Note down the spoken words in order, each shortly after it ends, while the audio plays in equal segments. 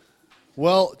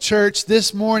Well, church,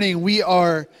 this morning we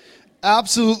are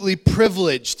absolutely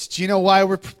privileged. Do you know why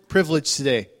we're privileged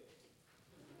today?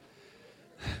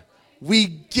 We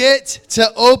get to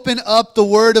open up the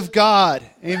Word of God.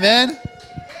 Amen?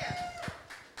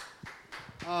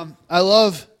 I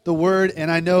love the Word,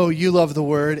 and I know you love the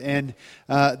Word, and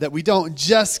that we don't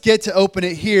just get to open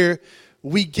it here.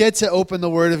 We get to open the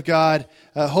Word of God,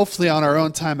 hopefully on our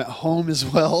own time at home as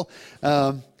well.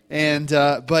 But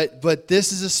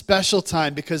this is a special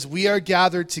time because we are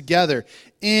gathered together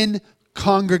in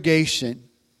congregation.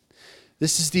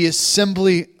 This is the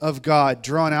assembly of God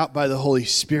drawn out by the Holy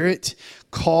Spirit,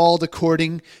 called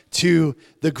according to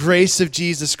the grace of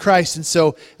Jesus Christ. And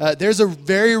so there's a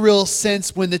very real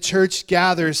sense when the church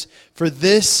gathers for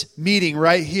this meeting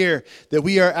right here that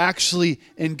we are actually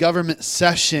in government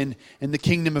session in the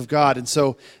kingdom of God. And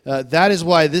so that is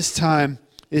why this time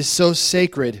is so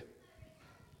sacred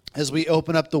as we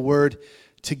open up the Word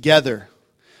together.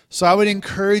 So I would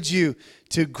encourage you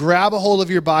to grab a hold of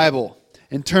your Bible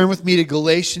and turn with me to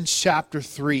Galatians chapter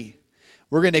 3.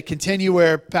 We're going to continue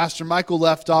where Pastor Michael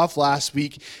left off last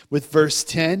week with verse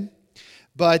 10.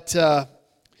 But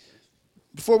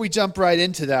before we jump right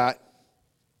into that,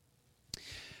 I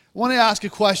want to ask a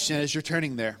question as you're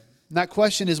turning there. And that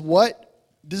question is, what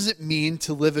does it mean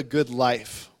to live a good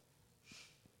life?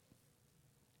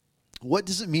 What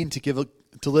does it mean to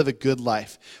live a good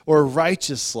life or a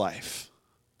righteous life?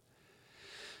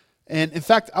 And in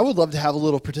fact, I would love to have a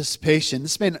little participation.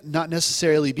 This may not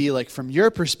necessarily be like from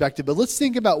your perspective, but let's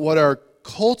think about what our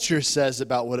culture says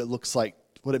about what it looks like,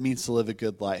 what it means to live a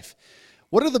good life.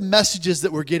 What are the messages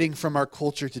that we're getting from our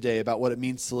culture today about what it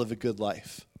means to live a good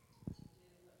life?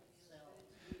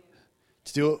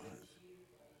 To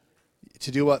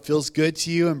do what feels good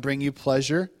to you and bring you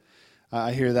pleasure.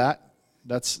 I hear that.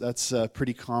 That's a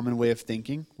pretty common way of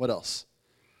thinking. What else?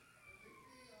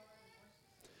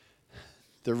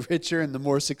 The richer and the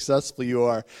more successful you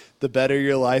are, the better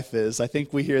your life is. I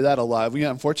think we hear that a lot. We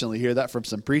unfortunately hear that from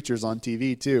some preachers on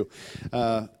TV too.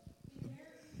 The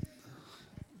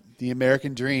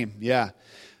American dream, yeah.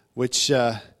 Which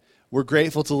we're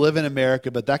grateful to live in America,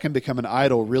 but that can become an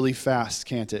idol really fast,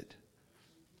 can't it?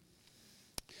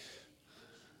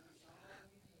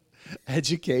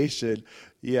 Education.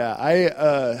 Yeah,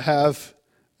 I have,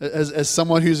 as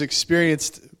someone who's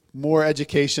experienced more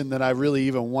education than I really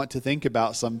even want to think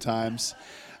about sometimes.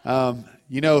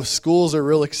 Schools are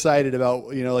real excited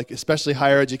about, like especially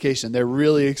higher education. They're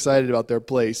really excited about their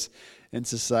place in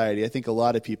society. I think a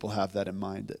lot of people have that in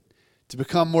mind. That to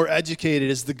become more educated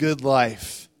is the good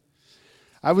life.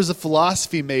 I was a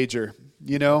philosophy major,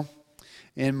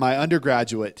 in my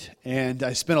undergraduate, and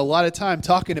I spent a lot of time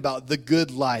talking about the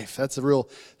good life. That's a real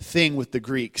thing with the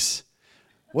Greeks.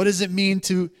 What does it mean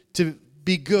to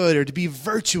be good or to be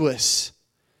virtuous?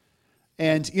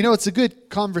 And, it's a good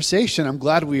conversation. I'm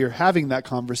glad we are having that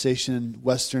conversation in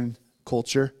Western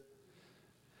culture.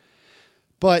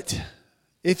 But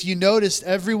if you noticed,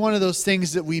 every one of those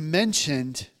things that we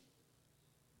mentioned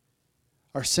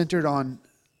are centered on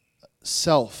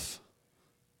self.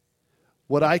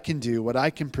 What I can do, what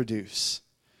I can produce.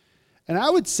 And I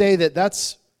would say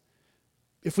that's,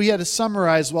 if we had to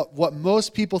summarize what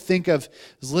most people think of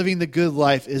as living the good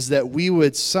life, is that we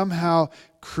would somehow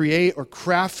create or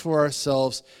craft for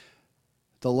ourselves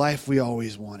the life we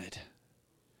always wanted.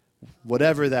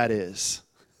 Whatever that is.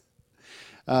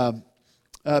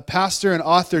 Pastor and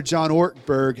author John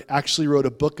Ortberg actually wrote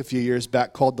a book a few years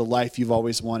back called The Life You've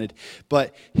Always Wanted.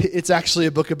 But it's actually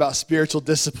a book about spiritual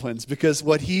disciplines, because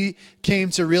what he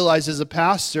came to realize as a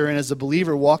pastor and as a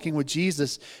believer walking with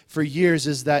Jesus for years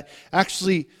is that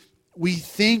actually we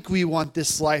think we want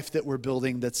this life that we're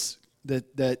building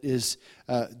that is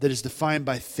defined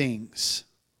by things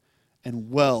and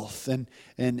wealth and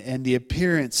the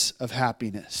appearance of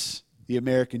happiness. The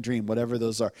American dream, whatever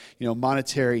those are,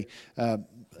 monetary,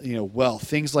 wealth,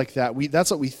 things like that.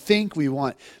 That's what we think we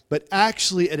want. But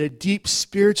actually, at a deep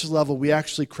spiritual level, we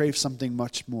actually crave something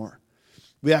much more.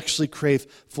 We actually crave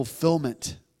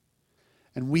fulfillment.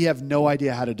 And we have no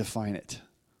idea how to define it.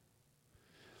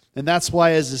 And that's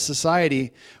why, as a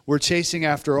society, we're chasing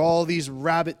after all these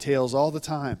rabbit tails all the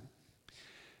time.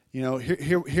 Here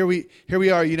we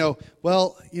are.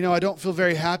 I don't feel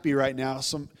very happy right now.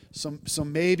 So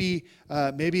maybe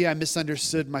I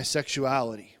misunderstood my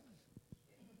sexuality.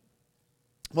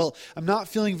 Well, I'm not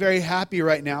feeling very happy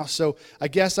right now, so I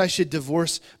guess I should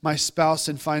divorce my spouse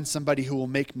and find somebody who will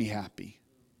make me happy.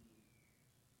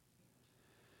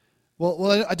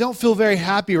 Well, I don't feel very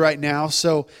happy right now,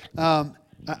 so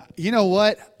you know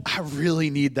what? I really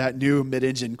need that new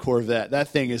mid-engine Corvette. That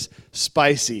thing is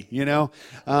spicy,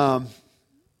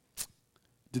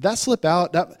 Did that slip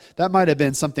out? That might have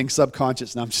been something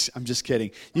subconscious. No, I'm just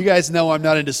kidding. You guys know I'm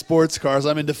not into sports cars.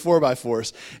 I'm into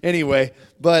 4x4s. Anyway,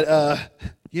 but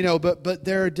but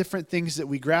there are different things that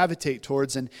we gravitate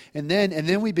towards, and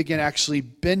then we begin actually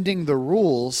bending the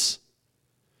rules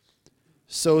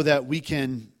so that we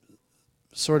can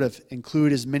sort of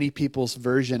include as many people's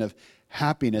version of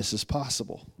happiness as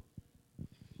possible.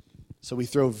 So we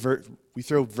throw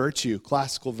virtue,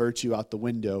 classical virtue, out the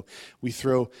window. We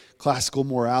throw classical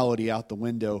morality out the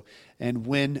window. And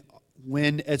when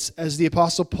it's, as the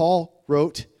Apostle Paul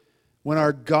wrote, when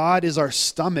our God is our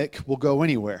stomach, we'll go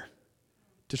anywhere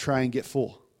to try and get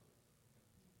full.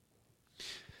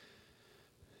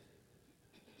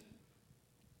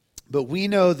 But we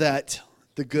know that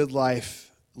the good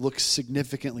life looks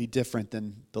significantly different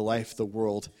than the life the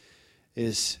world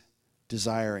is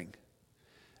desiring.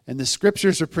 And the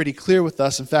scriptures are pretty clear with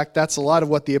us. In fact, that's a lot of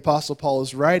what the Apostle Paul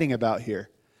is writing about here.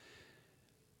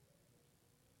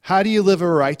 How do you live a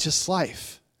righteous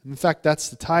life? In fact, that's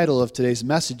the title of today's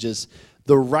message, is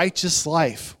The Righteous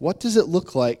Life. What does it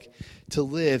look like to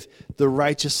live the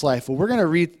righteous life? Well, we're going to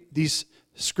read these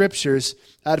scriptures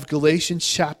out of Galatians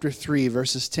chapter 3,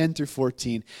 verses 10 through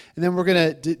 14. And then we're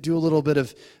going to do a little bit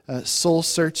of soul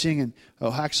searching. And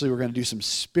actually, we're going to do some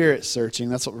spirit searching.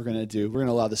 That's what we're going to do. We're going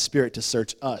to allow the Spirit to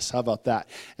search us. How about that?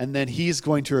 And then He's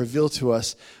going to reveal to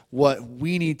us what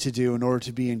we need to do in order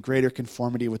to be in greater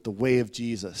conformity with the way of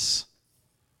Jesus.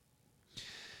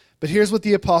 But here's what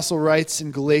the apostle writes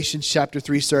in Galatians chapter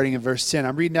 3, starting in verse 10.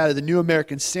 I'm reading out of the New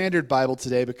American Standard Bible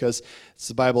today because it's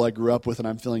the Bible I grew up with and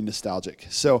I'm feeling nostalgic.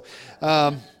 So,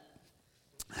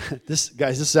 this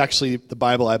is actually the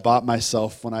Bible I bought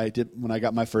myself when I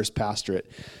got my first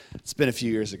pastorate. It's been a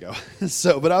few years ago.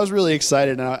 But I was really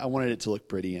excited and I wanted it to look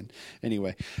pretty. And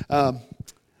anyway,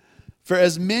 for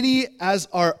as many as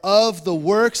are of the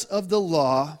works of the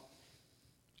law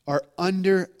are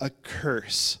under a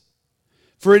curse.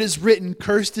 For it is written,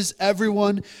 cursed is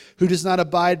everyone who does not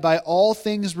abide by all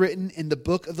things written in the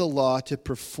book of the law to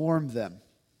perform them.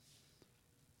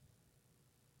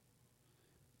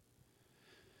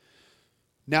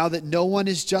 Now that no one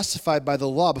is justified by the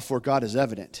law before God is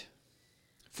evident.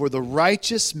 For the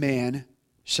righteous man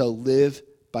shall live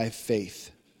by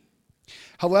faith.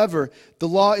 However, the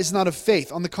law is not of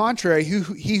faith. On the contrary,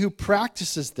 he who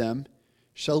practices them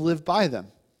shall live by them.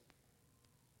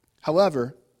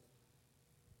 However,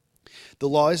 the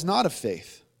law is not of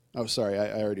faith. Oh, sorry,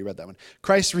 I already read that one.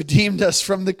 Christ redeemed us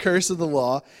from the curse of the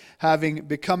law, having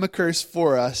become a curse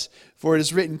for us. For it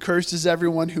is written, cursed is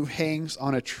everyone who hangs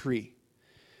on a tree.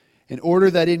 In order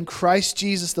that in Christ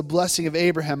Jesus the blessing of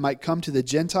Abraham might come to the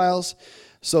Gentiles,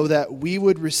 so that we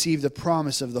would receive the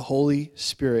promise of the Holy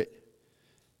Spirit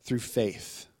through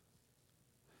faith.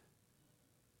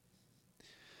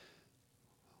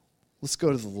 Let's go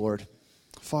to the Lord.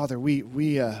 Father, we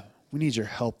need your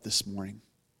help this morning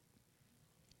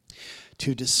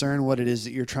to discern what it is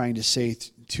that you're trying to say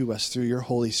to us through your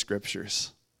holy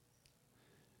scriptures.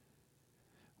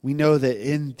 We know that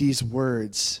in these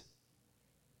words,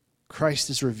 Christ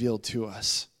is revealed to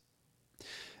us.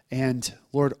 And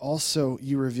Lord, also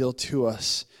you reveal to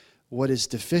us what is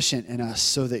deficient in us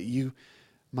so that you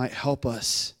might help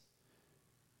us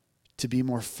to be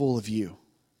more full of you,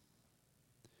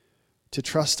 to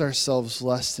trust ourselves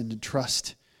less and to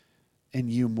trust in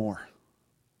you more.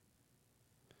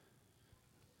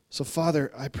 So, Father,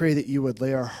 I pray that you would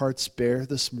lay our hearts bare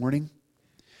this morning.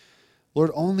 Lord,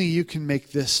 only you can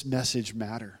make this message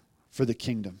matter for the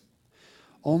kingdom.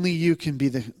 Only you can be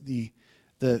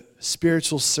the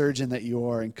spiritual surgeon that you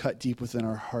are and cut deep within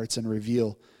our hearts and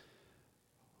reveal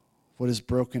what is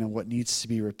broken and what needs to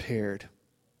be repaired.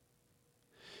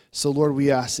 So, Lord,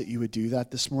 we ask that you would do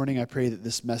that this morning. I pray that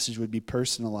this message would be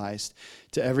personalized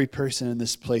to every person in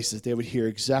this place, that they would hear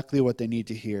exactly what they need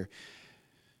to hear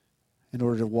in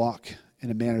order to walk in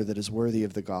a manner that is worthy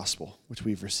of the gospel which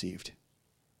we've received.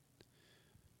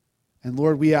 And,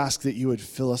 Lord, we ask that you would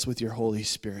fill us with your Holy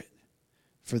Spirit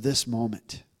for this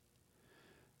moment,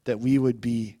 that we would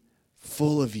be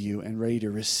full of you and ready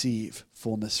to receive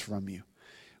fullness from you.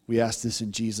 We ask this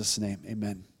in Jesus' name.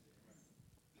 Amen.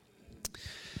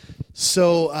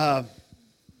 So,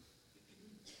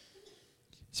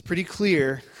 it's pretty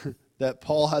clear that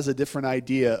Paul has a different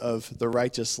idea of the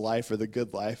righteous life or the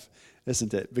good life,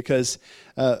 isn't it? Because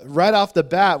right off the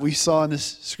bat, we saw in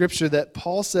this scripture that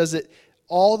Paul says that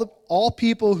all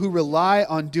people who rely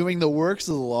on doing the works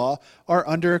of the law are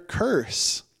under a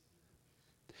curse.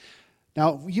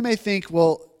 Now, you may think,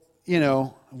 well,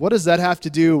 what does that have to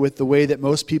do with the way that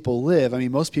most people live? I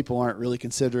mean, most people aren't really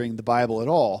considering the Bible at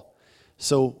all.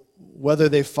 So whether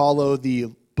they follow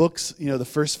the books, the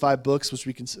first 5 books, which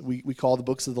we call the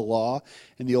books of the law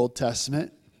in the Old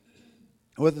Testament,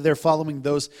 whether they're following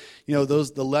those,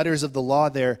 the letters of the law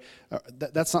there,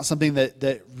 that's not something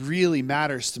that really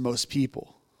matters to most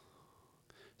people.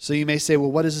 So you may say,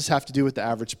 well, what does this have to do with the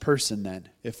average person then?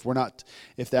 If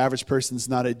the average person's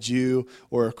not a Jew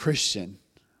or a Christian?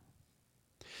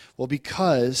 Well,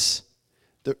 because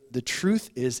the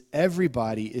truth is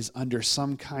everybody is under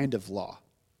some kind of law.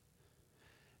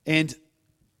 And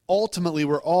ultimately,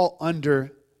 we're all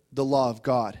under the law of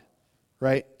God,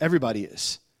 right? Everybody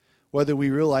is, whether we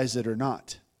realize it or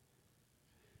not.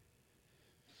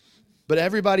 But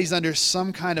everybody's under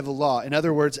some kind of a law. In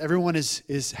other words, everyone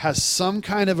has some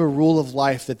kind of a rule of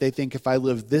life that they think if I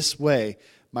live this way,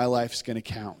 my life's going to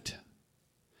count.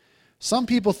 Some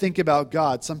people think about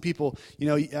God. Some people,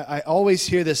 I always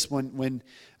hear this when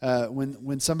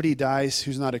somebody dies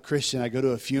who's not a Christian. I go to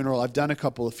a funeral. I've done a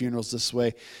couple of funerals this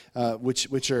way,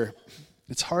 which are,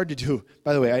 it's hard to do.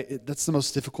 By the way, that's the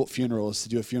most difficult funeral, is to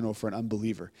do a funeral for an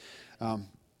unbeliever.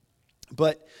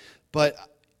 But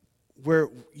where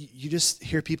you just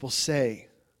hear people say,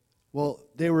 well,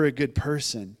 they were a good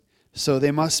person, so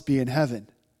they must be in heaven.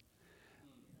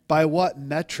 By what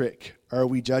metric are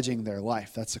we judging their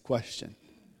life? That's the question.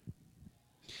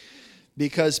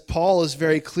 Because Paul is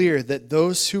very clear that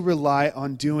those who rely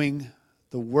on doing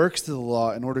the works of the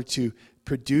law in order to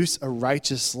produce a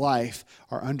righteous life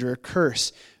are under a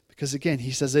curse. Because again,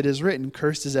 he says it is written,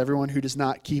 cursed is everyone who does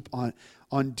not keep on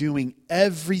doing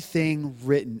everything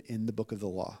written in the book of the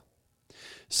law.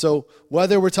 So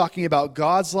whether we're talking about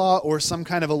God's law or some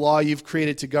kind of a law you've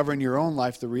created to govern your own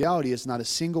life, the reality is not a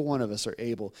single one of us are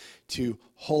able to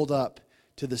hold up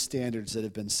to the standards that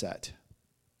have been set.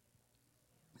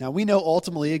 Now we know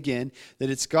ultimately, again, that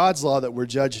it's God's law that we're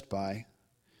judged by,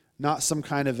 not some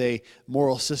kind of a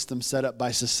moral system set up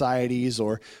by societies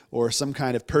or some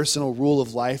kind of personal rule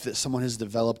of life that someone has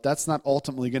developed. That's not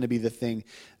ultimately going to be the thing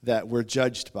that we're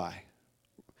judged by.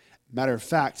 Matter of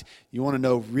fact, you want to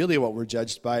know really what we're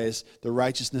judged by is the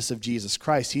righteousness of Jesus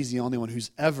Christ. He's the only one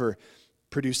who's ever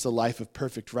produced a life of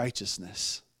perfect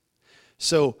righteousness.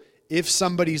 So if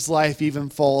somebody's life even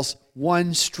falls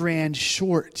one strand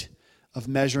short of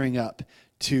measuring up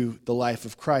to the life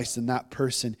of Christ, then that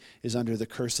person is under the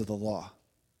curse of the law.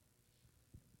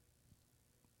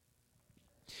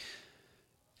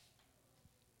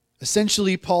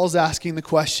 Essentially, Paul's asking the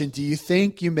question, do you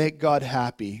think you make God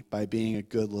happy by being a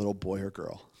good little boy or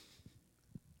girl?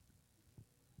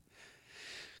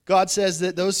 God says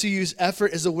that those who use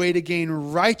effort as a way to gain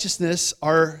righteousness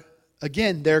are,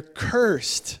 again, they're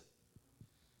cursed.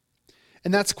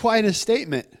 And that's quite a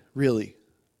statement, really.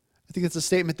 I think it's a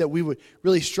statement that we would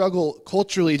really struggle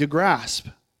culturally to grasp.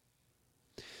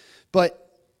 But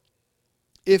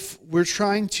if we're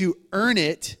trying to earn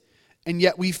it, and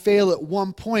yet we fail at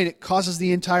one point, it causes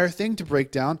the entire thing to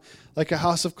break down like a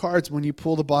house of cards when you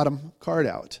pull the bottom card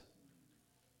out.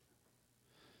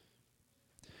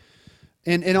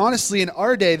 And honestly, in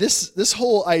our day, this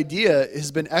whole idea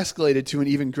has been escalated to an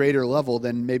even greater level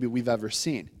than maybe we've ever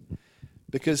seen.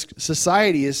 Because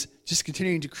society is just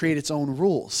continuing to create its own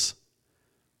rules.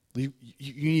 You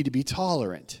need to be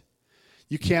tolerant.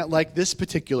 You can't like this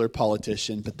particular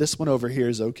politician, but this one over here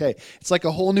is okay. It's like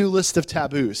a whole new list of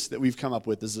taboos that we've come up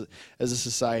with as a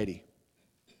society.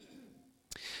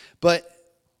 But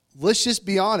let's just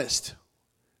be honest.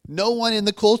 No one in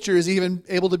the culture is even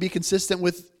able to be consistent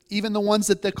with even the ones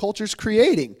that the culture's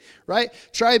creating, right?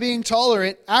 Try being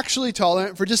tolerant, actually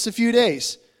tolerant for just a few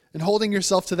days and holding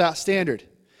yourself to that standard.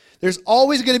 There's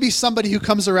always going to be somebody who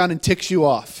comes around and ticks you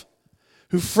off,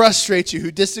 who frustrates you, who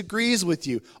disagrees with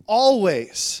you,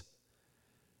 always.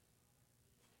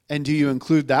 And do you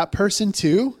include that person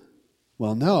too?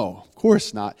 Well, no, of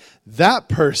course not. That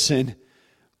person's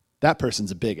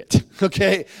a bigot,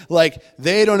 okay? Like,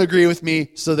 they don't agree with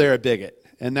me, so they're a bigot.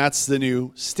 And that's the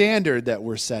new standard that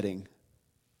we're setting.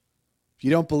 If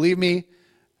you don't believe me,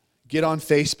 get on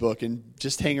Facebook and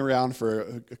just hang around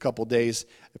for a couple days.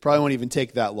 It probably won't even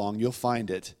take that long. You'll find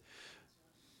it.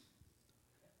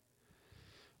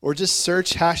 Or just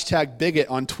search #bigot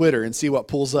on Twitter and see what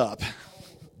pulls up.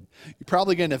 You're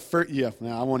probably going to,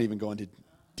 I won't even go into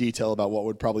detail about what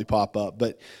would probably pop up,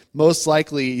 but most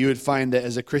likely you would find that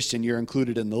as a Christian you're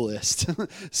included in the list.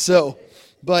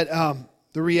 But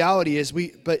the reality is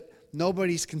but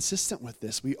nobody's consistent with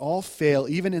this. We all fail,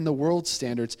 even in the world's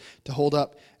standards, to hold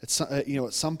up. At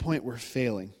some point we're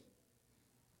failing.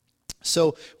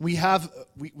 So we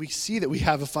see that we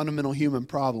have a fundamental human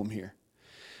problem here.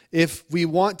 If we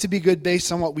want to be good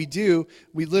based on what we do,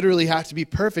 we literally have to be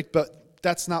perfect, but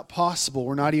that's not possible.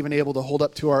 We're not even able to hold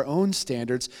up to our own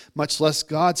standards, much less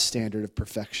God's standard of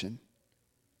perfection.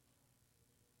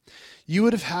 You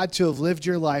would have had to have lived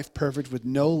your life perfect with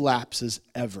no lapses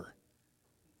ever.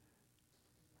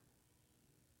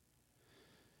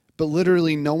 But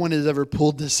literally no one has ever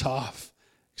pulled this off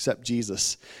except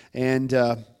Jesus. And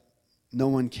no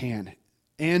one can.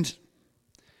 And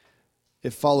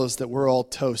it follows that we're all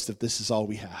toast if this is all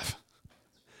we have.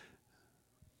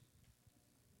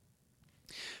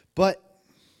 But,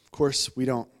 of course, we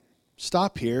don't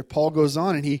stop here. Paul goes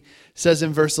on and he says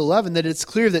in verse 11 that it's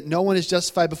clear that no one is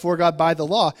justified before God by the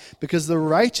law because the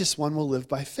righteous one will live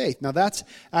by faith. Now that's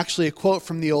actually a quote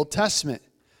from the Old Testament.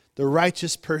 The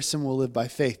righteous person will live by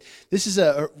faith. This is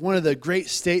one of the great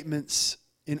statements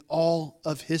in all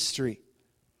of history.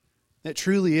 It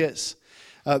truly is.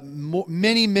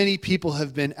 Many people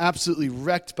have been absolutely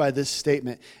wrecked by this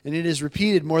statement, and it is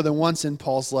repeated more than once in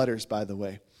Paul's letters, by the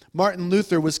way. Martin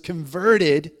Luther was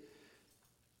converted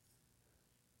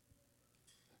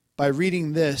by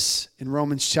reading this in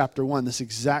Romans chapter 1, this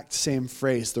exact same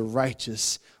phrase, the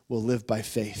righteous will live by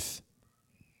faith.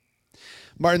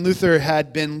 Martin Luther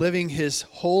had been living his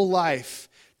whole life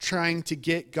trying to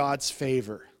get God's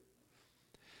favor.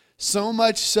 So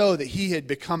much so that he had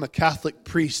become a Catholic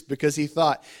priest because he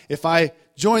thought, if I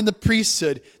join the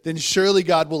priesthood, then surely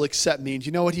God will accept me. And do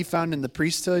you know what he found in the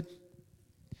priesthood?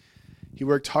 He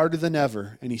worked harder than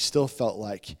ever, and he still felt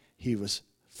like he was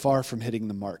far from hitting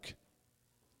the mark.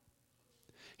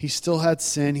 He still had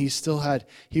sin. He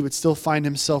would still find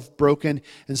himself broken.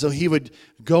 And so he would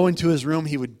go into his room.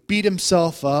 He would beat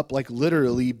himself up, like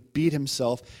literally beat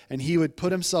himself. And he would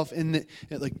put himself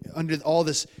under all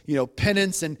this,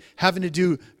 penance and having to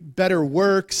do better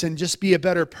works and just be a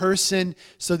better person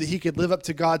so that he could live up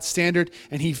to God's standard.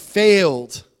 And he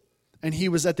failed. And he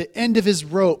was at the end of his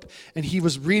rope, and he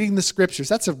was reading the scriptures.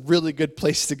 That's a really good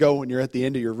place to go when you're at the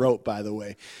end of your rope, by the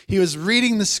way. He was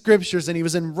reading the scriptures, and he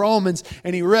was in Romans,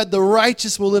 and he read, the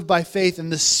righteous will live by faith,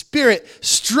 and the Spirit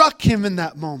struck him in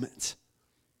that moment.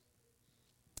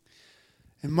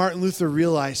 And Martin Luther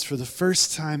realized for the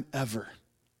first time ever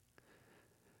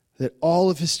that all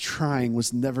of his trying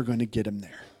was never going to get him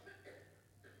there.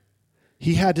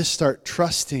 He had to start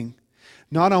trusting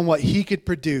not on what he could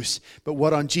produce, but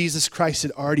what on Jesus Christ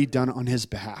had already done on his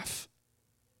behalf.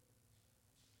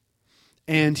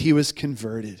 And he was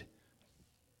converted.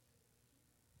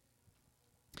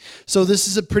 So this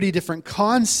is a pretty different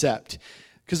concept,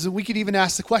 because we could even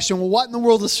ask the question, well, what in the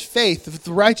world is faith? If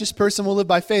the righteous person will live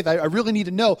by faith, I really need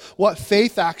to know what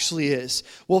faith actually is.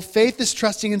 Well, faith is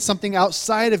trusting in something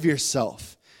outside of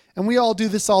yourself. And we all do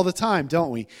this all the time, don't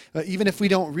we? Even if we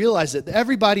don't realize it.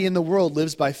 Everybody in the world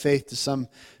lives by faith to some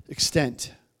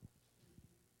extent.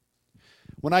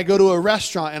 When I go to a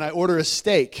restaurant and I order a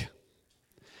steak,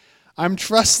 I'm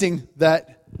trusting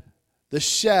that the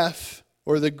chef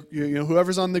or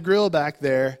whoever's on the grill back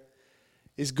there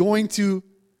is going to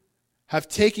have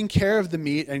taken care of the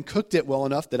meat and cooked it well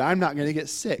enough that I'm not going to get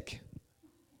sick.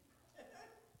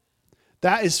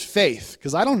 That is faith,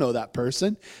 because I don't know that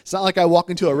person. It's not like I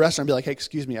walk into a restaurant and be like, hey,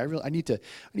 excuse me, I need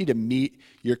to meet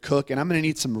your cook, and I'm going to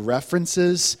need some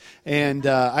references, and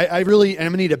I'm going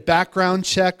to need a background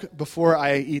check before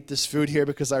I eat this food here,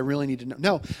 because I really need to know.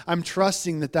 No, I'm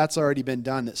trusting that that's already been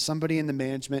done, that somebody in the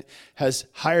management has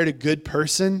hired a good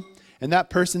person, and that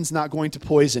person's not going to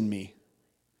poison me.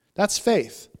 That's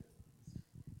faith.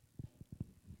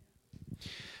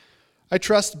 I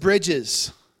trust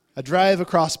bridges. I drive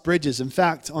across bridges. In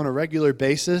fact, on a regular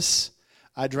basis,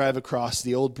 I drive across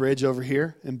the old bridge over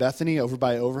here in Bethany, over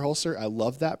by Overholser. I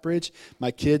love that bridge.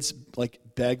 My kids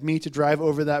beg me to drive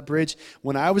over that bridge.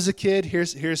 When I was a kid,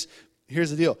 here's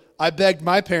the deal. I begged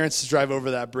my parents to drive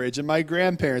over that bridge, and my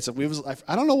grandparents.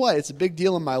 I don't know why. It's a big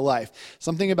deal in my life.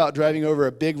 Something about driving over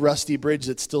a big rusty bridge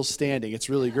that's still standing. It's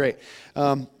really great.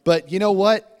 But you know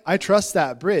what? I trust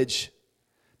that bridge.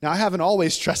 Now, I haven't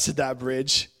always trusted that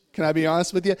bridge. Can I be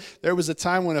honest with you? There was a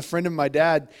time when a friend of my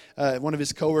dad, one of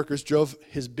his coworkers, drove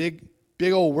his big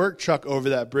old work truck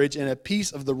over that bridge, and a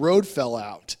piece of the road fell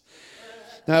out.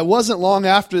 Now, it wasn't long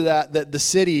after that the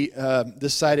city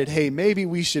decided, hey, maybe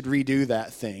we should redo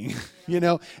that thing,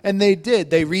 And they did.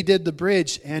 They redid the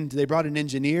bridge, and they brought in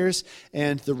engineers,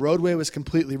 and the roadway was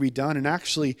completely redone. And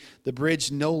actually, the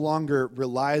bridge no longer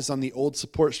relies on the old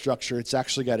support structure. It's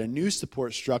actually got a new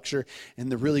support structure,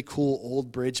 and the really cool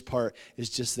old bridge part is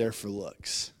just there for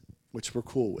looks, which we're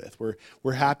cool with.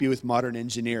 We're happy with modern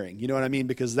engineering. You know what I mean?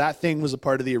 Because that thing was a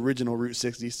part of the original Route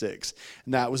 66,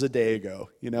 and that was a day ago,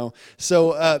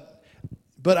 So,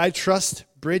 But I trust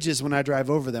bridges when I drive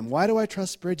over them. Why do I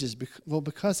trust bridges? Well,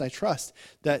 because I trust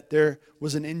that there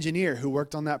was an engineer who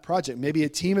worked on that project, maybe a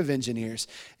team of engineers,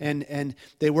 and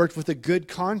they worked with a good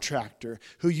contractor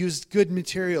who used good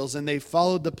materials, and they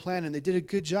followed the plan, and they did a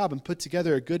good job and put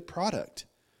together a good product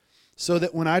so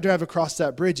that when I drive across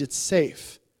that bridge, it's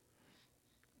safe.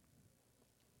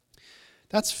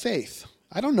 That's faith.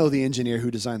 I don't know the engineer who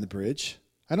designed the bridge.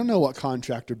 I don't know what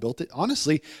contractor built it.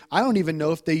 Honestly, I don't even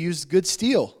know if they used good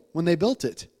steel when they built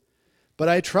it. But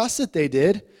I trust that they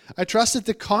did. I trust that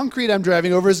the concrete I'm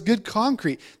driving over is good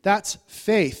concrete. That's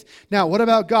faith. Now, what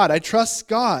about God? I trust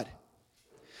God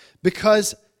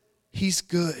because He's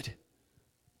good.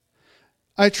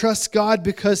 I trust God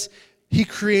because He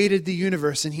created the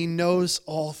universe and He knows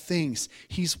all things.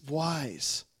 He's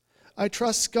wise. I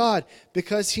trust God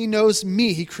because He knows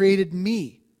me. He created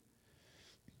me.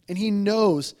 And He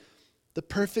knows the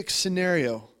perfect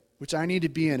scenario which I need to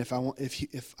be in if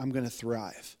I'm going to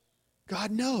thrive.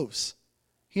 God knows.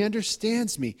 He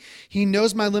understands me. He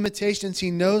knows my limitations. He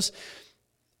knows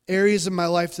areas of my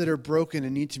life that are broken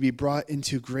and need to be brought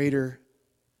into greater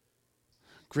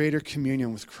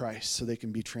communion with Christ so they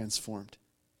can be transformed.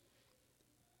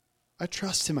 I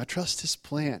trust Him. I trust His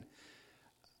plan.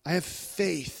 I have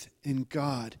faith in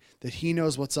God that He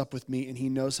knows what's up with me and He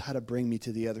knows how to bring me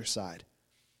to the other side.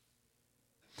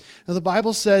 Now, the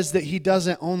Bible says that He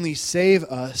doesn't only save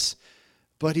us,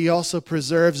 but He also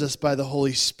preserves us by the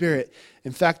Holy Spirit.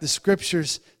 In fact, the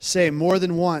Scriptures say more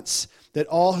than once that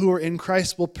all who are in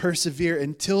Christ will persevere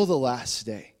until the last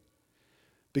day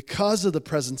because of the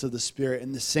presence of the Spirit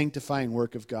and the sanctifying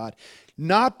work of God.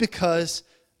 Not because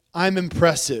I'm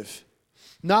impressive.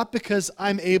 Not because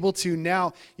I'm able to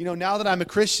now that I'm a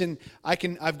Christian,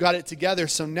 I've got it together,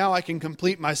 so now I can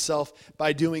complete myself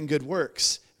by doing good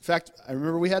works. In fact, I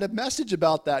remember we had a message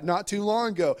about that not too long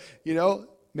ago,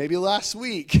 maybe last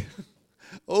week.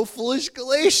 Oh, foolish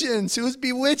Galatians, who has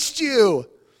bewitched you?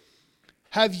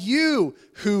 Have you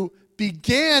who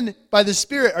began by the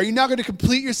Spirit, are you now going to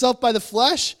complete yourself by the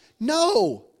flesh?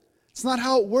 No, it's not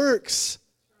how it works.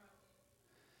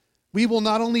 We will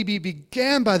not only be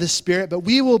began by the Spirit, but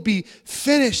we will be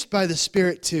finished by the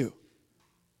Spirit too.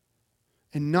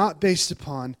 And not based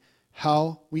upon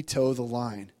how we toe the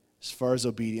line as far as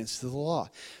obedience to the law.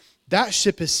 That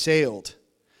ship has sailed.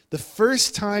 The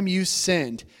first time you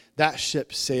sinned, that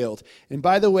ship sailed. And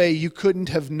by the way, you couldn't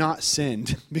have not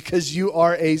sinned because you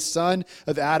are a son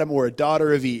of Adam or a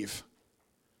daughter of Eve.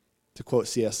 To quote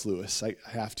C.S. Lewis, I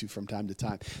have to from time to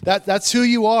time. That's who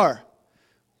you are.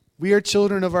 We are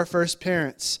children of our first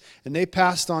parents, and they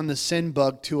passed on the sin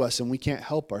bug to us, and we can't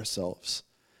help ourselves.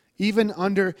 Even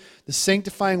under the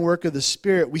sanctifying work of the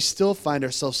Spirit, we still find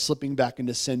ourselves slipping back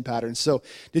into sin patterns. So,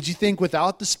 did you think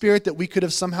without the Spirit that we could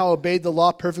have somehow obeyed the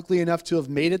law perfectly enough to have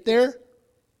made it there?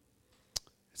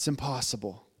 It's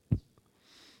impossible.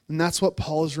 And that's what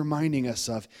Paul is reminding us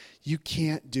of. You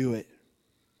can't do it.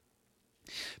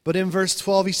 But in verse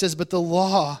 12, he says, but the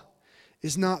law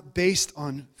is not based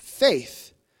on faith.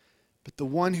 But the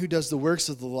one who does the works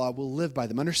of the law will live by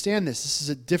them. Understand this.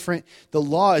 The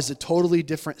law is a totally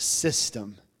different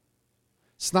system.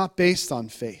 It's not based on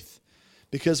faith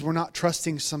because we're not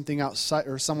trusting something outside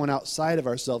or someone outside of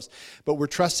ourselves, but we're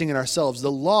trusting in ourselves.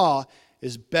 The law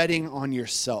is betting on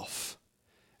yourself,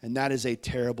 and that is a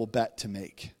terrible bet to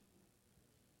make.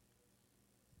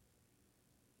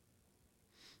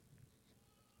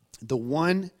 The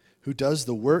one who does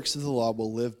the works of the law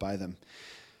will live by them.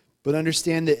 But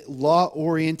understand that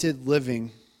law-oriented living,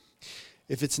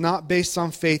 if it's not based on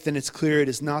faith, then it's clear it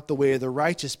is not the way of the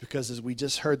righteous, because as we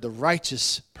just heard, the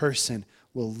righteous person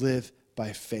will live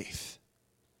by faith.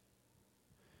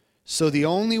 So the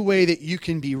only way that you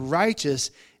can be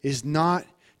righteous is not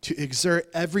to exert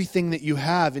everything that you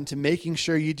have into making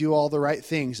sure you do all the right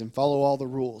things and follow all the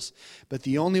rules. But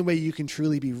the only way you can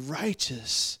truly be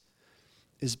righteous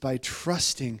is by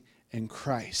trusting in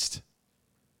Christ.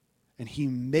 And He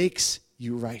makes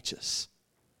you righteous.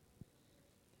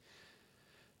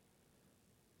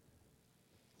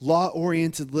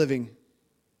 Law-oriented living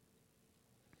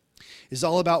is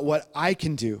all about what I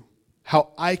can do,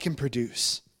 how I can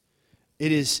produce.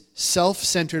 It is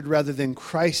self-centered rather than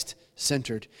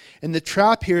Christ-centered. And the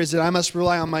trap here is that I must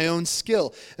rely on my own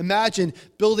skill. Imagine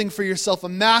building for yourself a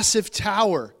massive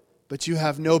tower, but you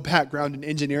have no background in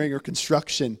engineering or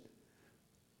construction.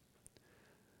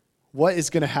 What is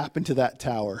going to happen to that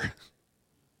tower?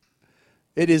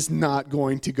 It is not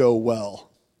going to go well.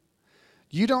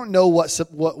 You don't know what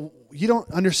you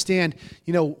don't understand,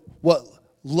 what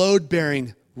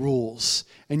load-bearing rules,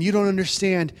 and you don't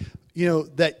understand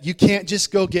that you can't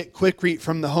just go get Quikrete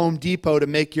from the Home Depot to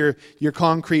make your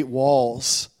concrete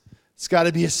walls. It's got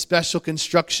to be a special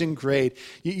construction grade.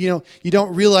 You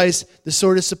don't realize the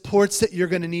sort of supports that you're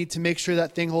going to need to make sure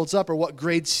that thing holds up, or what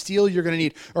grade steel you're going to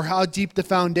need, or how deep the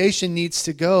foundation needs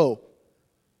to go.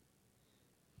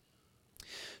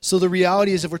 So the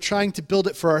reality is, if we're trying to build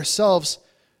it for ourselves,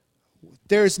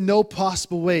 there is no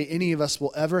possible way any of us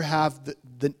will ever have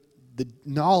the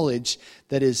knowledge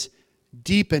that is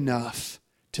deep enough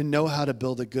to know how to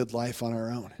build a good life on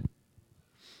our own.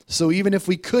 So even if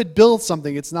we could build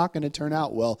something, it's not going to turn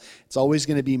out well. It's always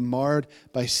going to be marred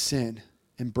by sin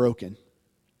and broken.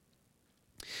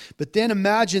 But then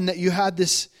imagine that you had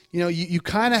this, you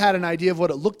kind of had an idea of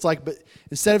what it looked like, but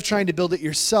instead of trying to build it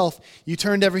yourself, you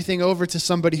turned everything over to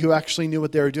somebody who actually knew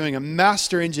what they were doing, a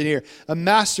master engineer, a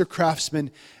master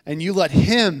craftsman, and you let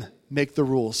him make the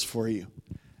rules for you.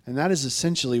 And that is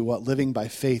essentially what living by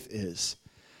faith is.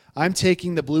 I'm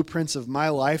taking the blueprints of my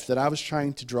life that I was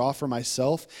trying to draw for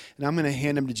myself, and I'm going to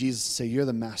hand them to Jesus and say, you're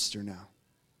the master now.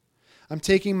 I'm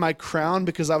taking my crown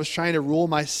because I was trying to rule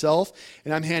myself,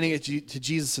 and I'm handing it to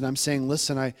Jesus, and I'm saying,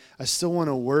 listen, I still want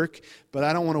to work, but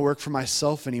I don't want to work for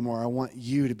myself anymore. I want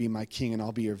you to be my king, and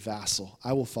I'll be your vassal.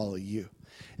 I will follow you.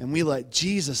 And we let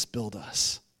Jesus build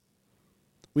us.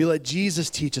 We let Jesus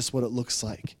teach us what it looks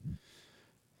like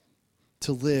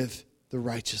to live the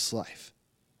righteous life.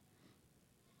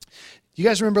 You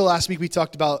guys remember last week we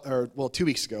talked about, 2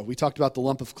 weeks ago, we talked about the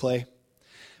lump of clay.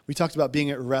 We talked about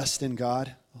being at rest in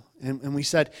God. And we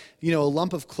said, a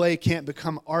lump of clay can't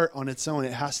become art on its own.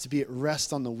 It has to be at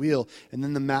rest on the wheel. And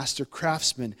then the master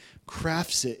craftsman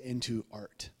crafts it into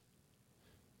art.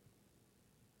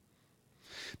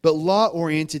 But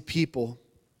law-oriented people,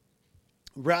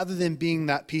 rather than being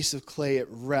that piece of clay at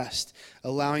rest,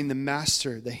 allowing the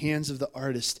master, the hands of the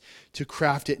artist, to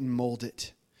craft it and mold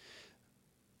it.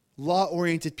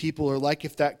 Law-oriented people are like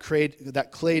if that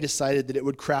clay decided that it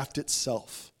would craft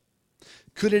itself.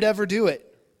 Could it ever do it?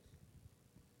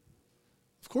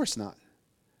 Of course not.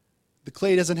 The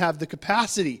clay doesn't have the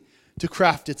capacity to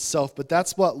craft itself, but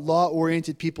that's what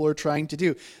law-oriented people are trying to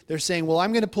do. They're saying, well,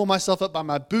 I'm going to pull myself up by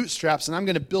my bootstraps, and I'm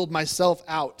going to build myself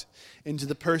out into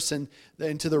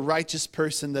the righteous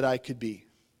person that I could be.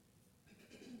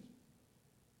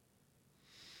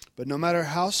 But no matter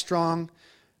how strong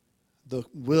the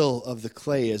will of the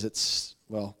clay is,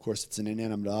 of course it's an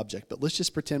inanimate object, but let's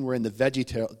just pretend we're in the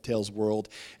VeggieTales world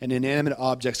and inanimate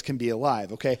objects can be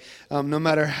alive, okay? No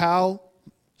matter how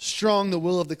strong the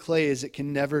will of the clay is, it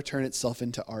can never turn itself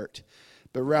into art,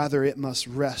 but rather it must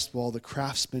rest while the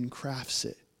craftsman crafts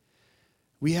it.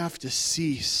 We have to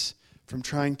cease from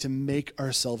trying to make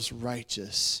ourselves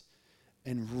righteous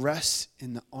and rest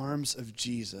in the arms of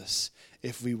Jesus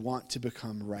if we want to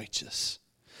become righteous.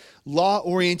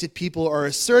 Law-oriented people are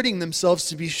asserting themselves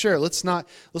to be sure. Let's not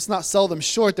sell them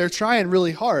short. They're trying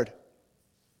really hard.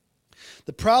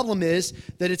 The problem is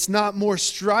that it's not more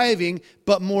striving,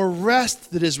 but more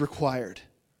rest that is required.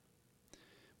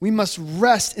 We must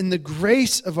rest in the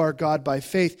grace of our God by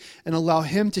faith and allow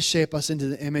Him to shape us into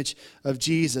the image of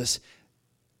Jesus.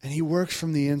 And He works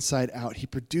from the inside out. He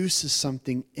produces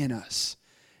something in us.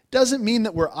 It doesn't mean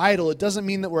that we're idle. It doesn't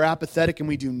mean that we're apathetic and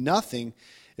we do nothing.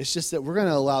 It's just that we're going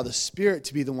to allow the Spirit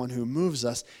to be the one who moves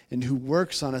us and who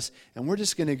works on us, and we're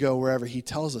just going to go wherever He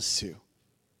tells us to.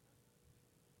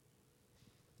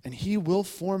 And He will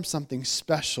form something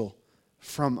special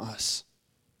from us.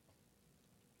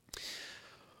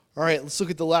 All right, let's look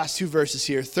at the last two verses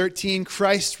here. 13,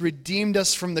 Christ redeemed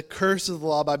us from the curse of the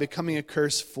law by becoming a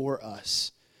curse for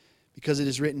us. Because it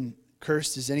is written,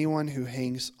 cursed is anyone who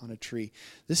hangs on a tree.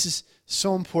 This is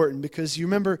so important because you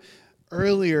remember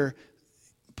earlier,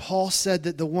 Paul said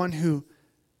that the one who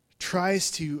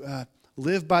tries to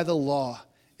live by the law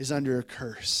is under a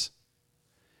curse.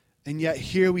 And yet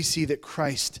here we see that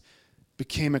Christ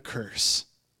became a curse.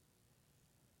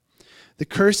 The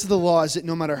curse of the law is that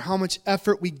no matter how much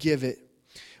effort we give it,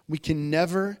 we can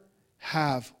never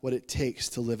have what it takes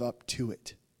to live up to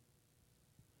it.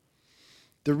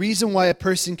 The reason why a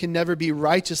person can never be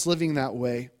righteous living that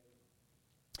way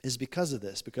is because of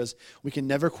this, because we can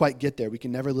never quite get there. We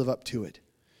can never live up to it.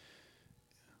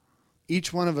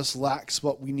 Each one of us lacks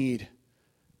what we need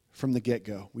from the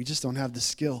get-go. We just don't have the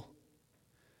skill.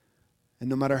 And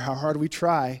no matter how hard we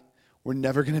try, we're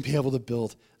never going to be able to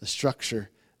build a structure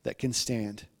that can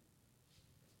stand.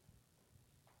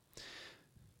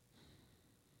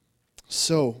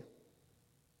 So,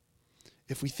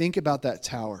 if we think about that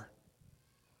tower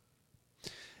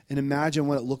and imagine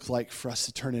what it looked like for us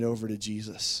to turn it over to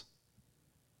Jesus,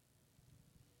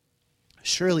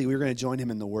 surely we're going to join Him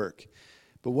in the work.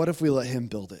 But what if we let Him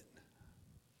build it?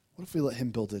 What if we let him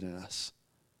build it in us?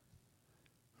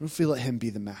 What if we let him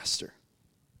be the master?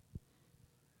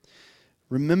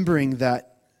 Remembering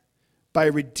that by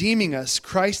redeeming us,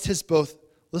 Christ has both,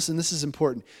 listen, this is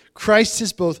important, Christ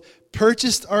has both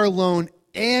purchased our loan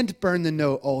and burned the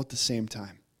note all at the same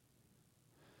time.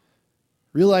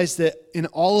 Realize that in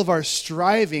all of our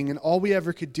striving, and all we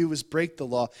ever could do was break the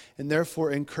law and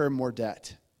therefore incur more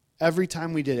debt. Every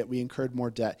time we did it, we incurred more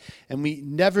debt. And we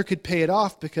never could pay it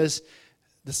off because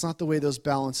that's not the way those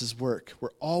balances work.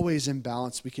 We're always in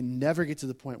balance. We can never get to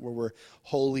the point where we're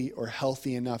holy or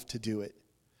healthy enough to do it.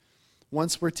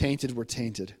 Once we're tainted, we're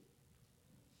tainted.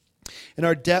 And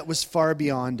our debt was far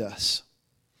beyond us.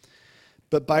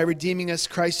 But by redeeming us,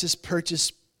 Christ has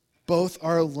purchased both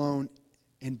our loan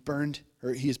and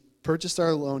he has purchased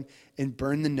our loan and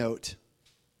burned the note.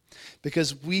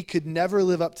 Because we could never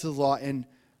live up to the law, and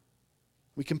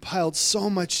we compiled so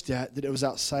much debt that it was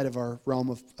outside of our realm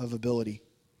of ability.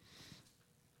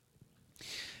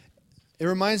 It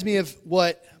reminds me of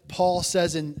what Paul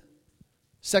says in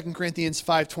 2 Corinthians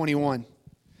 5:21.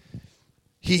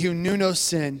 He who knew no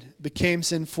sin became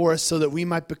sin for us so that we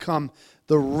might become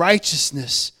the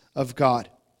righteousness of God.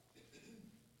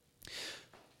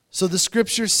 So the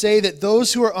scriptures say that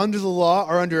those who are under the law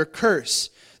are under a curse.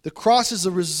 The cross is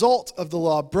a result of the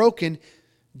law broken.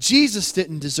 Jesus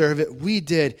didn't deserve it. We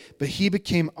did. But he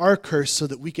became our curse so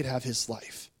that we could have his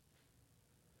life.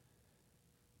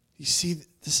 You see,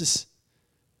 this is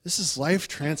life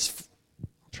try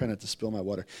not to spill my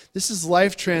water. This is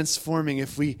life transforming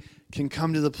if we can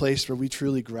come to the place where we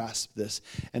truly grasp this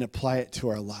and apply it to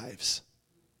our lives.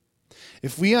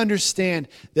 If we understand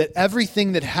that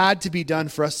everything that had to be done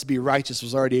for us to be righteous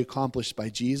was already accomplished by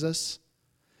Jesus,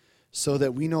 so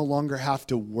that we no longer have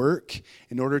to work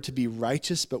in order to be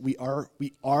righteous, but we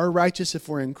are righteous if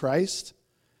we're in Christ,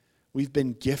 we've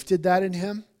been gifted that in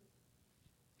him,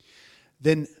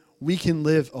 then we can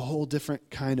live a whole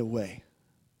different kind of way.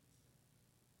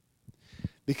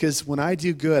 Because when I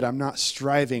do good, I'm not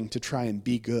striving to try and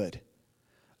be good.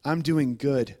 I'm doing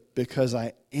good because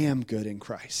I am good in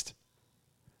Christ.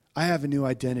 I have a new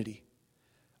identity.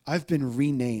 I've been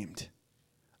renamed.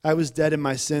 I was dead in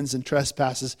my sins and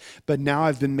trespasses, but now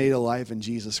I've been made alive in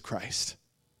Jesus Christ.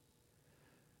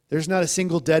 There's not a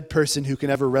single dead person who can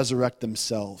ever resurrect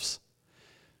themselves.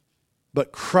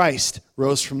 But Christ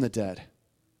rose from the dead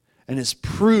and has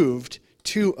proved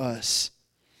to us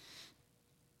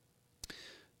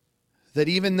that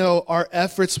even though our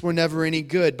efforts were never any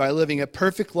good, by living a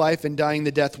perfect life and dying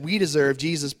the death we deserve,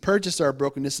 Jesus purchased our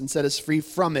brokenness and set us free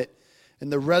from it.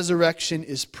 And the resurrection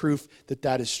is proof that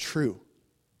that is true.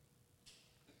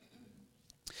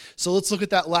 So let's look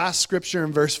at that last scripture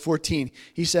in verse 14.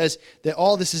 He says that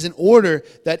all this is in order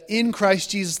that in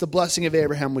Christ Jesus the blessing of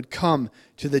Abraham would come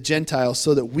to the Gentiles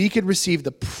so that we could receive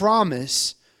the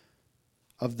promise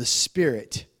of the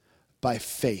Spirit by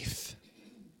faith.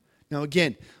 Now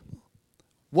again,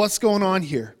 what's going on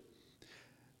here?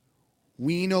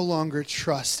 We no longer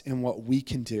trust in what we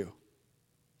can do,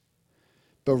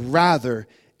 but rather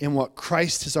in what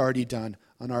Christ has already done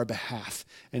on our behalf,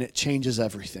 and it changes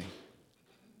everything.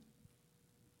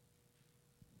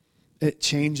 It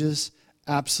changes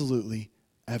absolutely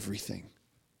everything.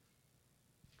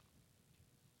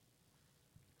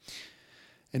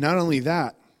 And not only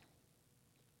that,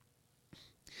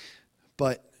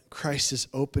 but Christ has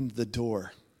opened the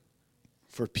door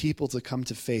for people to come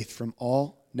to faith from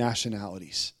all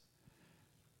nationalities,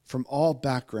 from all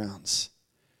backgrounds,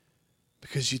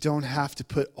 because you don't have to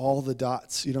put all the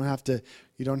dots. You don't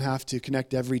have to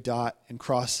connect every dot and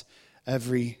cross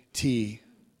every T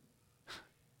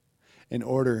in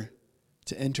order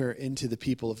to enter into the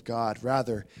people of God.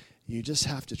 Rather, you just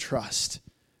have to trust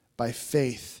by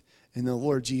faith in the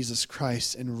Lord Jesus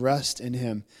Christ and rest in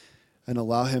him and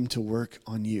allow him to work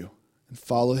on you and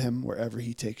follow him wherever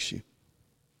he takes you.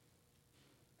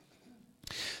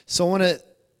 So I want to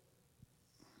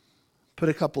put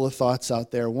a couple of thoughts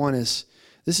out there. One is,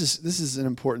 this is an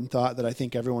important thought that I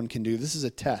think everyone can do. This is a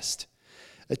test.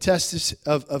 A test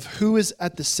of who is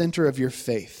at the center of your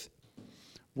faith,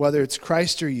 whether it's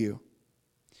Christ or you,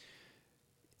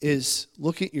 is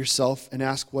look at yourself and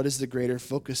ask, what is the greater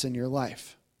focus in your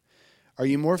life? Are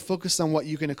you more focused on what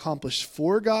you can accomplish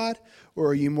for God, or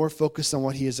are you more focused on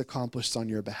what he has accomplished on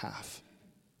your behalf?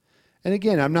 And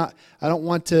again, I don't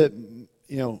want to,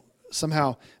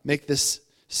 somehow make this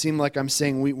seem like I'm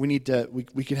saying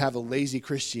we could have a lazy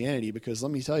Christianity, because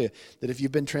let me tell you that if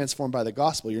you've been transformed by the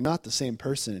gospel, you're not the same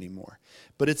person anymore.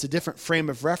 But it's a different frame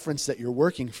of reference that you're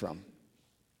working from.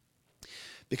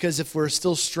 Because if we're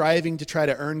still striving to try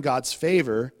to earn God's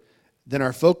favor, then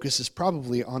our focus is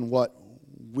probably on what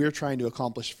we're trying to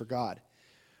accomplish for God.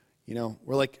 You know,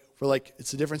 we're like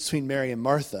it's the difference between Mary and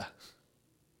Martha.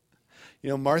 You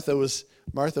know, Martha was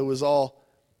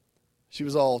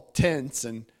all tense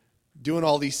and doing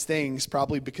all these things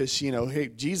probably because she, you know, hey,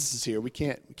 Jesus is here. We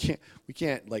can't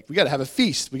like, we got to have a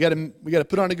feast. We got to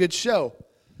put on a good show.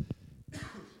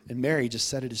 And Mary just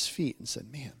sat at his feet and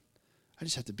said, man, I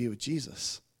just have to be with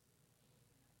Jesus.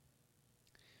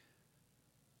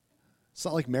 It's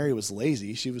not like Mary was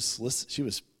lazy. She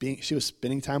was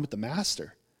spending time with the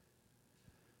master.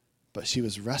 But she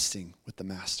was resting with the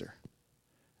master,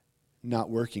 not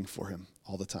working for him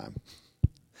all the time.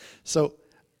 So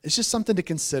it's just something to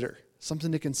consider,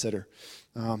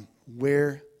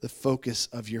 where the focus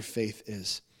of your faith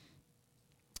is.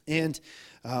 And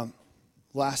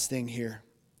last thing here,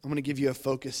 I'm going to give you a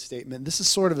focus statement. This is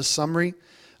sort of a summary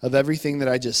of everything that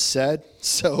I just said.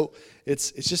 So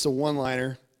it's just a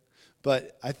one-liner,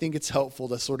 but I think it's helpful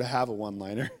to sort of have a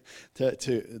one-liner.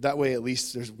 To that way, at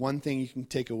least there's one thing you can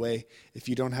take away if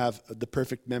you don't have the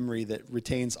perfect memory that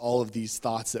retains all of these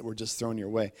thoughts that were just thrown your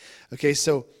way. Okay,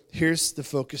 so here's the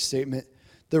focus statement.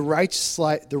 The righteous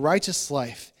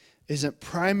life isn't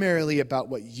primarily about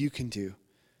what you can do,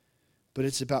 but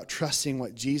it's about trusting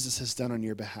what Jesus has done on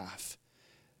your behalf.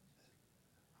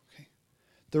 Okay.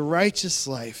 The righteous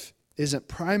life isn't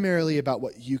primarily about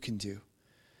what you can do,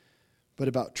 but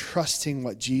about trusting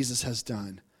what Jesus has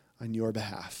done on your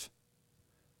behalf.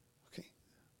 Okay.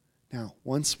 Now,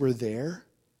 once we're there,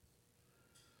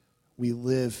 we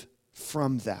live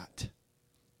from that.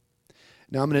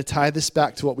 Now, I'm going to tie this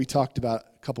back to what we talked about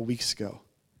a couple weeks ago.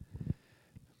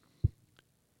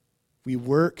 We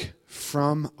work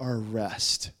from our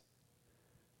rest.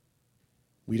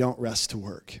 We don't rest to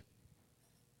work.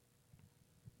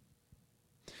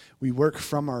 We work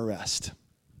from our rest.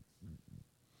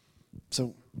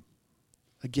 So,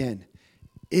 again,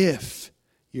 if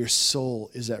your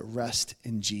soul is at rest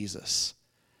in Jesus,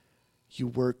 you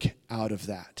work out of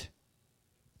that.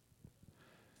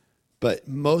 But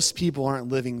most people aren't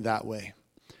living that way.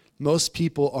 Most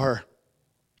people are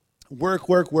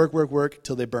work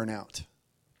till they burn out.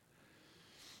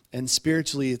 And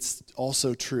spiritually, it's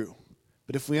also true.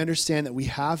 But if we understand that we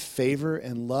have favor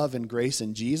and love and grace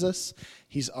in Jesus,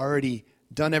 He's already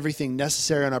done everything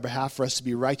necessary on our behalf for us to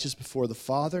be righteous before the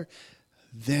Father,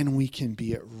 then we can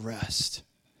be at rest.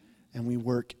 And we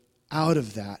work out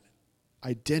of that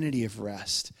identity of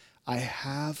rest. I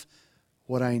have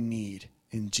what I need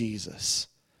in Jesus.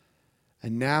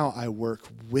 And now I work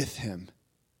with Him,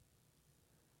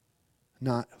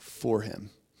 not for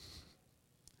Him.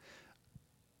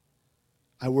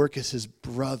 I work as His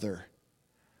brother,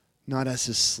 not as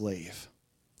His slave.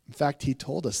 In fact, He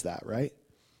told us that, right?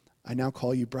 I now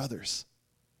call you brothers.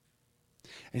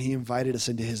 And He invited us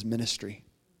into His ministry.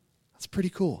 That's pretty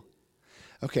cool.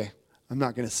 Okay, I'm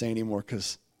not going to say any more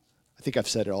because I think I've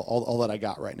said it all that I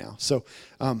got right now. So,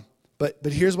 but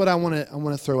here's what I want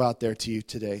to throw out there to you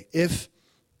today. If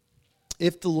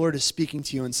the Lord is speaking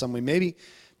to you in some way, maybe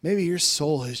your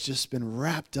soul has just been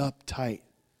wrapped up tight,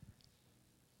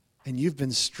 and you've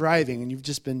been striving,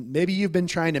 and maybe you've been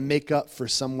trying to make up for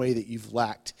some way that you've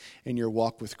lacked in your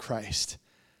walk with Christ.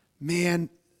 Man,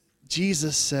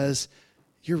 Jesus says,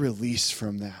 you're released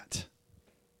from that.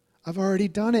 I've already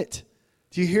done it.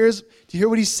 Do you hear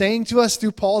what He's saying to us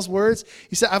through Paul's words?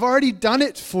 He said, I've already done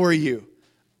it for you.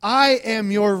 I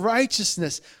am your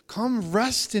righteousness. Come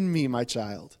rest in me, my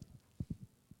child.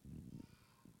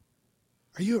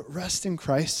 Are you at rest in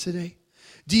Christ today?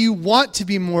 Do you want to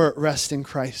be more at rest in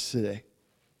Christ today?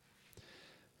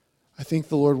 I think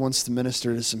the Lord wants to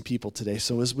minister to some people today.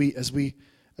 So as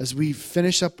we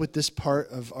finish up with this part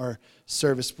of our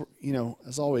service,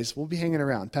 as always, we'll be hanging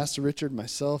around. Pastor Richard,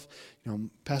 myself,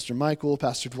 Pastor Michael,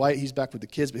 Pastor Dwight, he's back with the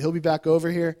kids, but he'll be back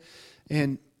over here.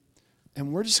 And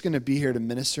we're just going to be here to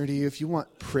minister to you. If you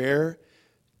want prayer,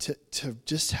 to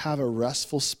just have a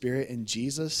restful spirit in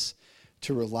Jesus,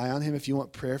 to rely on Him, if you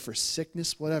want prayer for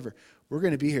sickness, whatever, we're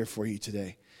going to be here for you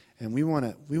today. And we want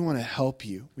to help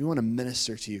you. We want to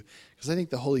minister to you because I think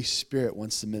the Holy Spirit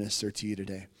wants to minister to you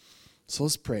today. So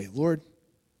let's pray. Lord,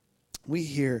 we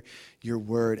hear your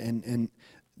word, and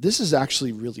this is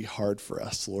actually really hard for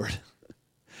us, Lord.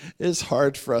 It is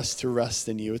hard for us to rest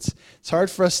in you. It's hard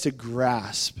for us to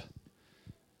grasp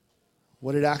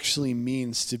what it actually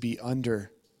means to be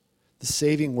under the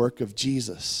saving work of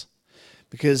Jesus.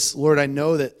 Because, Lord, I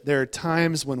know that there are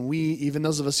times when we, even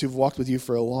those of us who've walked with you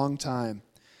for a long time,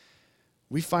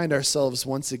 we find ourselves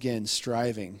once again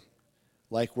striving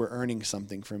like we're earning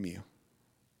something from you,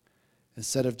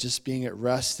 instead of just being at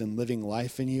rest and living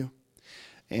life in you.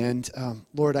 And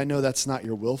Lord, I know that's not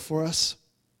your will for us.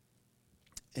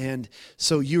 And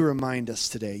so you remind us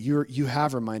today. You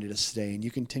have reminded us today, and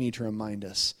you continue to remind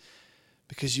us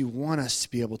because you want us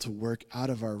to be able to work out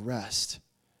of our rest.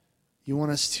 You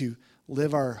want us to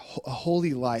live a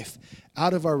holy life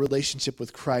out of our relationship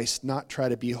with Christ, not try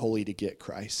to be holy to get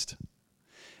Christ.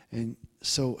 And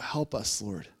so help us,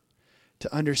 Lord,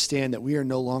 to understand that we are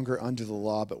no longer under the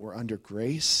law, but we're under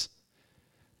grace.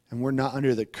 And we're not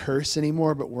under the curse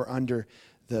anymore, but we're under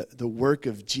the work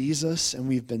of Jesus, and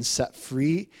we've been set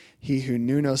free. He who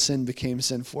knew no sin became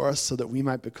sin for us so that we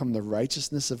might become the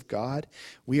righteousness of God.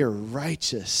 We are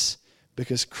righteous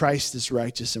because Christ is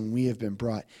righteous, and we have been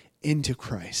brought into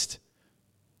Christ.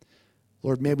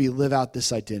 Lord, may we live out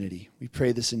this identity. We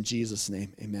pray this in Jesus'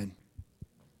 name. Amen.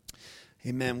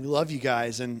 Amen. We love you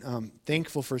guys, and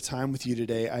thankful for time with you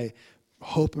today. I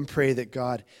hope and pray that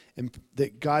God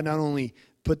not only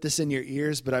put this in your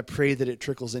ears, but I pray that it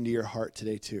trickles into your heart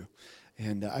today too.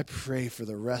 And I pray for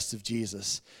the rest of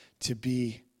Jesus to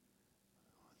be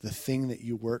the thing that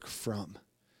you work from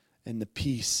and the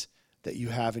peace that you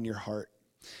have in your heart.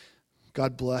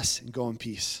 God bless, and go in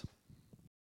peace.